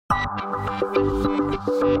Hi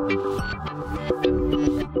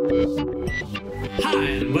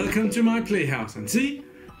and welcome to my playhouse, and see?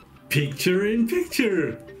 Picture in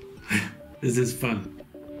picture! This is fun.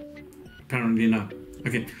 Apparently not.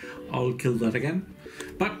 Okay, I'll kill that again.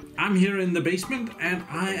 But I'm here in the basement and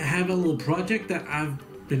I have a little project that I've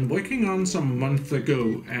been working on some months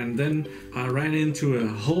ago, and then I ran into a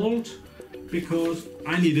halt because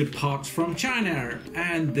I needed parts from China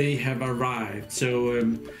and they have arrived. So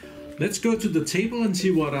let's go to the table and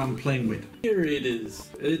see what I'm playing with. Here it is.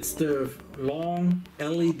 It's the long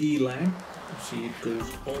LED lamp. See, it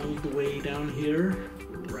goes all the way down here,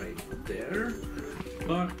 right there.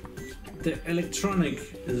 But the electronic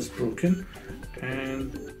is broken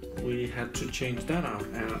and we had to change that out.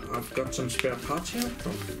 And I've got some spare parts here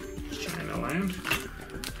from China land.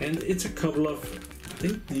 And it's a couple of, I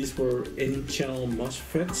think these were N-channel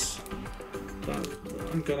MOSFETs. But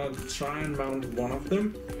I'm gonna try and mount one of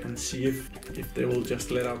them and see if they will just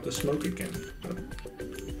let out the smoke again. That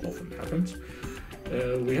often happens.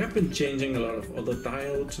 We have been changing a lot of other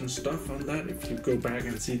diodes and stuff on that. If you go back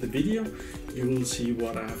and see the video, you will see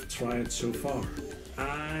what I have tried so far.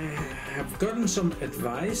 I have gotten some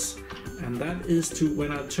advice, and that is to,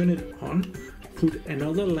 when I turn it on, put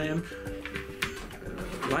another lamp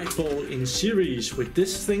light bulb in series with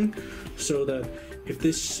this thing, so that if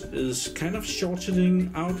this is kind of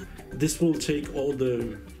shorting out, this will take all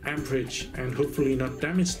the amperage and hopefully not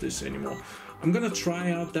damage this anymore. I'm gonna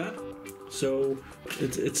try out that. So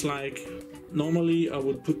it's like, normally I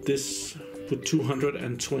would put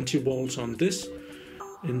 220 volts on this.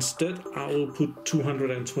 Instead I will put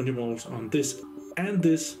 220 volts on this and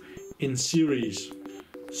this in series.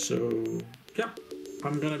 So yeah,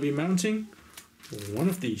 I'm gonna be mounting one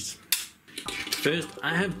of these. First,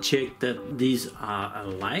 I have checked that these are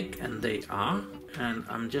alike, and they are, and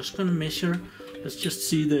I'm just gonna measure. Let's just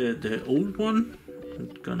see the old one.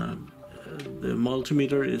 The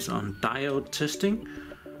multimeter is on diode testing,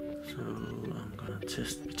 so I'm gonna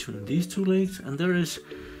test between these two legs, and there is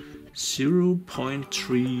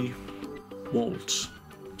 0.3 volts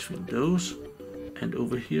between those, and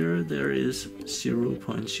over here there is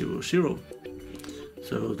 0.00.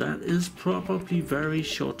 So that is probably very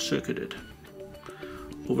short-circuited.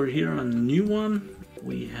 Over here on the new one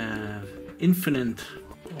we have infinite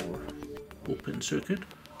or open circuit,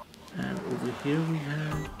 and over here we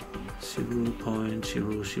have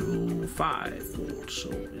 0.005 volts.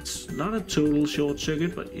 So it's not a total short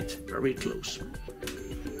circuit, but it's very close. I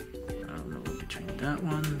don't know between that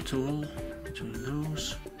one, total between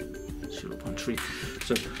those 0.3.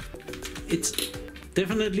 So it's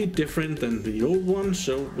definitely different than the old one,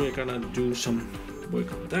 so we're gonna do some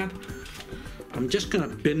work on that. I'm just gonna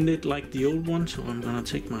bend it like the old one, so I'm gonna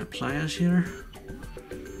take my pliers here,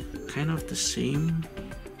 kind of the same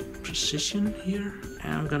precision here,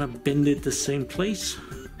 and I'm gonna bend it the same place.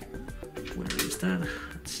 Where is that?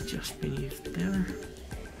 It's just beneath there,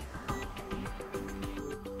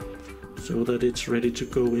 so that it's ready to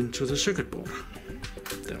go into the circuit board.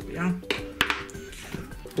 There we are.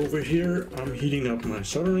 Over here I'm heating up my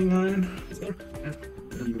soldering iron. Over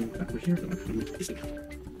here.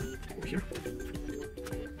 Over here.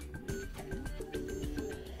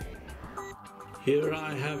 Here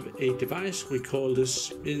I have a device. We call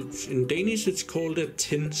this, in Danish it's called a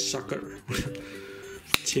tin sucker.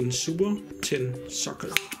 Tin super, tin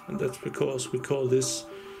sucker. And that's because we call this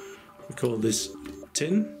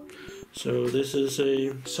tin. So this is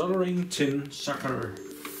a soldering tin sucker.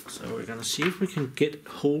 So we're gonna see if we can get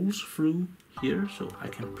holes through here, so I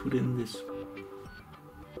can put in this.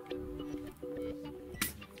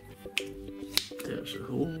 There's a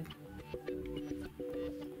hole.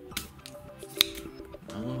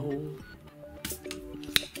 Another hole.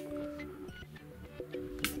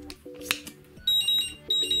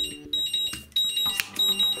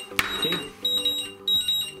 Okay.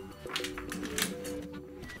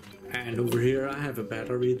 And over here I have a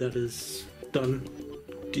battery that is done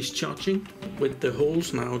discharging. With the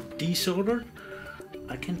holes now desoldered,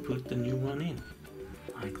 I can put the new one in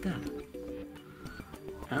like that.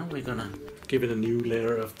 And we're gonna give it a new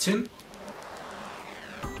layer of tin.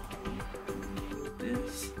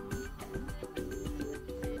 This.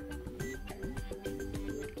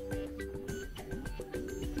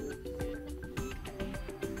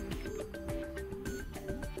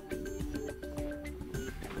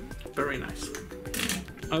 Very nice.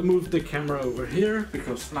 I'll move the camera over here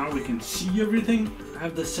because now we can see everything. I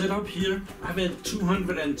have the setup here. I have a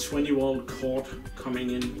 220 volt cord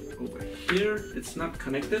coming in over here. It's not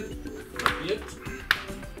connected yet.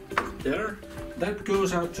 There. that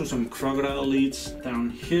goes out to some crocodile leads down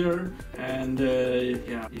here. And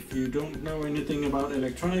yeah, if you don't know anything about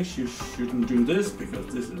electronics, you shouldn't do this because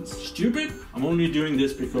this is stupid. I'm only doing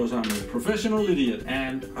this because I'm a professional idiot.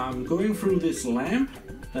 And I'm going through this lamp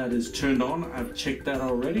that is turned on. I've checked that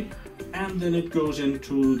already. And then it goes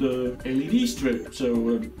into the LED strip.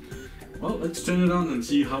 So, well, let's turn it on and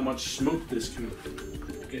see how much smoke this can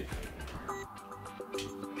get.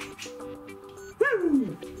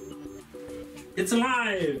 Woo! It's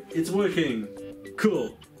alive! It's working!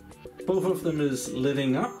 Cool! Both of them is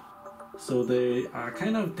lighting up, so they are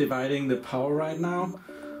kind of dividing the power right now.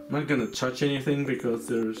 I'm not gonna touch anything because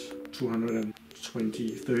there's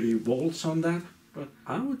 230 volts on that, but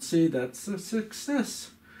I would say that's a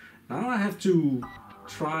success. Now I have to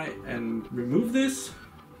try and remove this.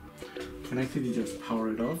 You can actually just power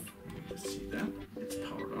it off. You can just see that. It's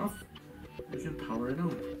powered off. We can power it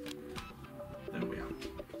on. There we are.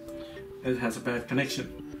 It has a bad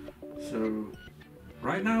connection. So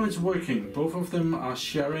right now it's working. Both of them are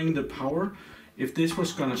sharing the power. If this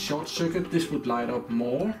was gonna short circuit, this would light up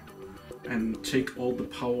more and take all the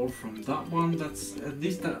power from that one. That's at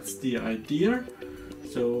least that's the idea.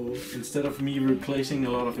 So instead of me replacing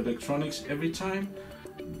a lot of electronics every time,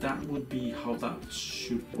 that would be how that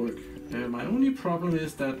should work. My only problem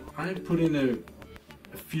is that I put in a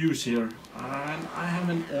fuse here and I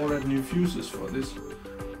haven't ordered new fuses for this.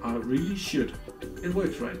 I really should. It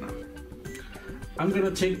works right now. I'm gonna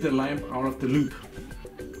take the lamp out of the loop.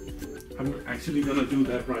 I'm actually gonna do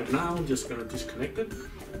that right now. I'm just gonna disconnect it.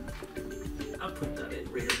 I'll put that in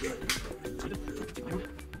real good.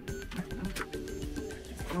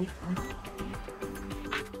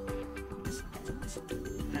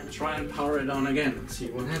 And try and power it on again and see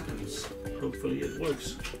what happens. Hopefully it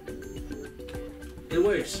works. It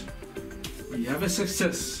works. We have a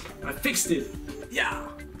success. I fixed it. Yeah.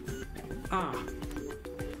 I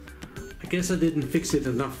guess I didn't fix it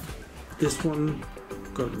enough. This one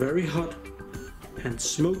got very hot and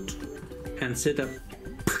smoked and set up,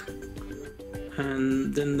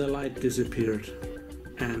 and then the light disappeared.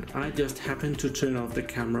 And I just happened to turn off the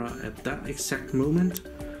camera at that exact moment.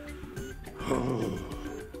 Oh,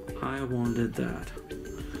 I wanted that.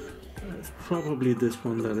 It's probably this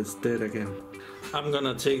one that is dead again. I'm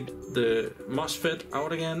gonna take the MOSFET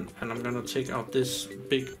out again, and I'm gonna take out this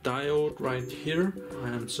big diode right here. I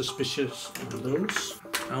am suspicious on those.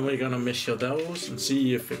 And we're gonna measure those and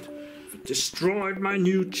see if it destroyed my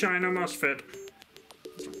new China MOSFET.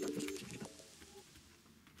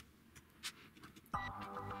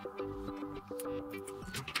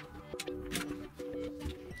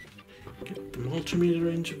 Get the multimeter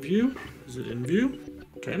into view. Is it in view?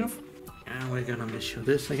 Kind of. And we're gonna measure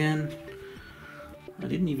this again. I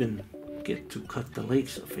didn't even get to cut the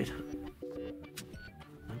legs of it.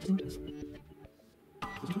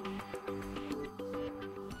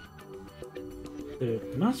 The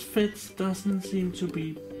MOSFET doesn't seem to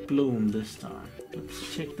be blown this time. Let's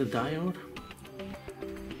check the diode.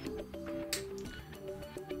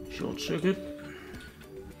 Short circuit.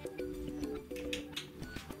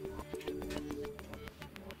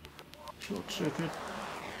 Short circuit.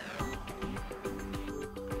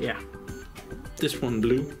 Yeah. This one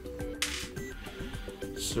blew,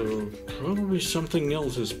 so probably something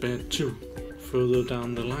else is bad too, further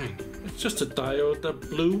down the line. It's just a diode that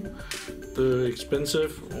blew. The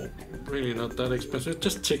expensive, or really not that expensive, it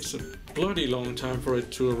just takes a bloody long time for it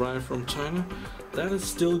to arrive from China. That is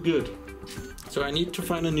still good. So I need to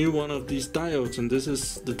find a new one of these diodes, and the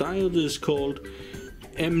diode is called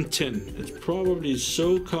M10. It's probably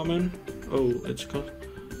so common. Oh, it's called,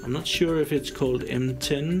 I'm not sure if it's called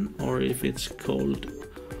M10 or if it's called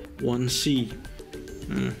 1C.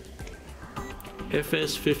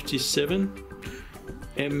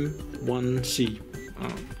 FS57M1C.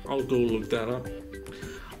 I'll go look that up.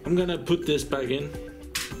 I'm gonna put this back in.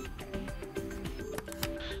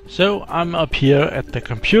 So I'm up here at the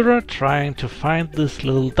computer trying to find this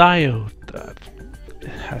little diode that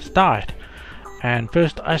has died. And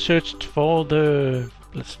first I searched for the,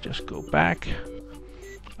 let's just go back.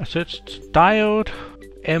 I searched diode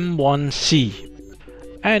M1C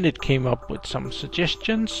and it came up with some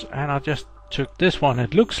suggestions, and I just took this one.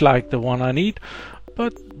 It looks like the one I need,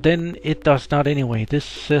 but then it does not anyway. This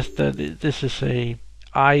says that this is a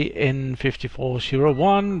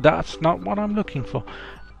IN5401. That's not what I'm looking for.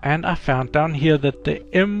 And I found down here that the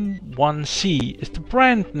M1C is the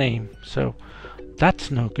brand name, so that's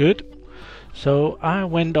no good. So I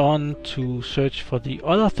went on to search for the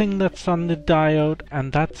other thing that's on the diode,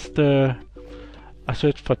 and that's the, I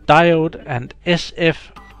searched for diode and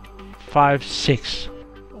SF56.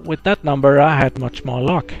 With that number I had much more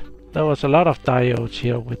luck. There was a lot of diodes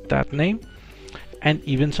here with that name, and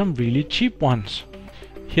even some really cheap ones.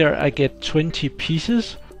 Here I get 20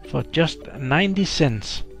 pieces for just 90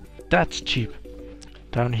 cents. That's cheap.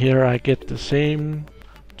 Down here I get the same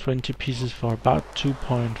 20 pieces for about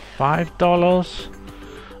 $2.5.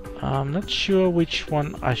 I'm not sure which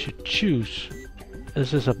one I should choose.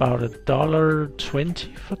 This is about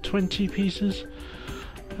 $1.20 for 20 pieces.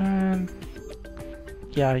 And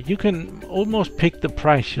yeah, you can almost pick the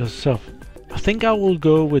price yourself. I think I will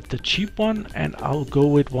go with the cheap one, and I'll go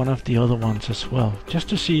with one of the other ones as well, just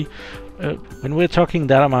to see. When we're talking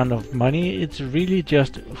that amount of money, it's really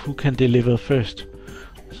just who can deliver first.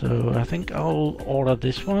 So I think I'll order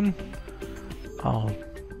this one. I'll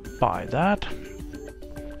buy that.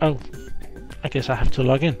 Oh, I guess I have to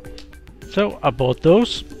log in. So I bought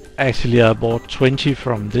those. Actually, I bought 20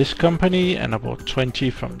 from this company, and I bought 20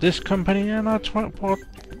 from this company, and I bought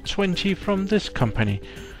 20 from this company.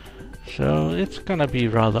 So it's gonna be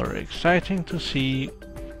rather exciting to see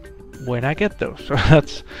when I get those. So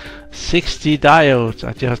that's 60 diodes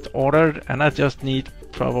I just ordered, and I just need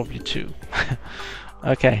probably 2.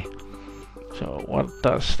 Okay, so what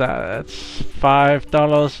does that? That's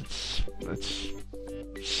 $5. It's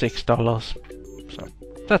 $6. So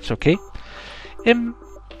that's okay.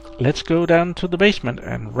 Let's go down to the basement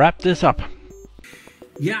and wrap this up.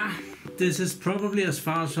 Yeah, this is probably as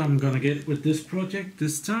far as I'm gonna get with this project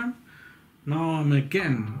this time. Now I'm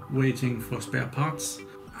again waiting for spare parts.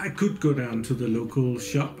 I could go down to the local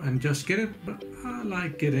shop and just get it, but I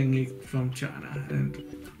like getting it from China, and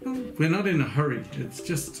well, we're not in a hurry. It's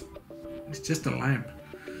just a lamp.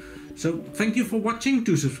 So thank you for watching.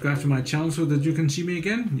 Do subscribe to my channel so that you can see me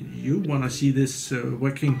again. You want to see this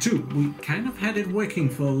working too. We kind of had it working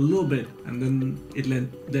for a little bit, and then it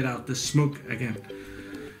let out the smoke again.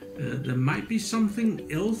 There might be something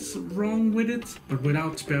else wrong with it, but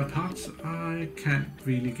without spare parts I can't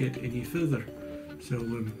really get any further.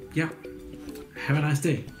 So yeah, have a nice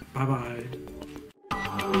day. Bye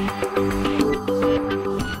bye.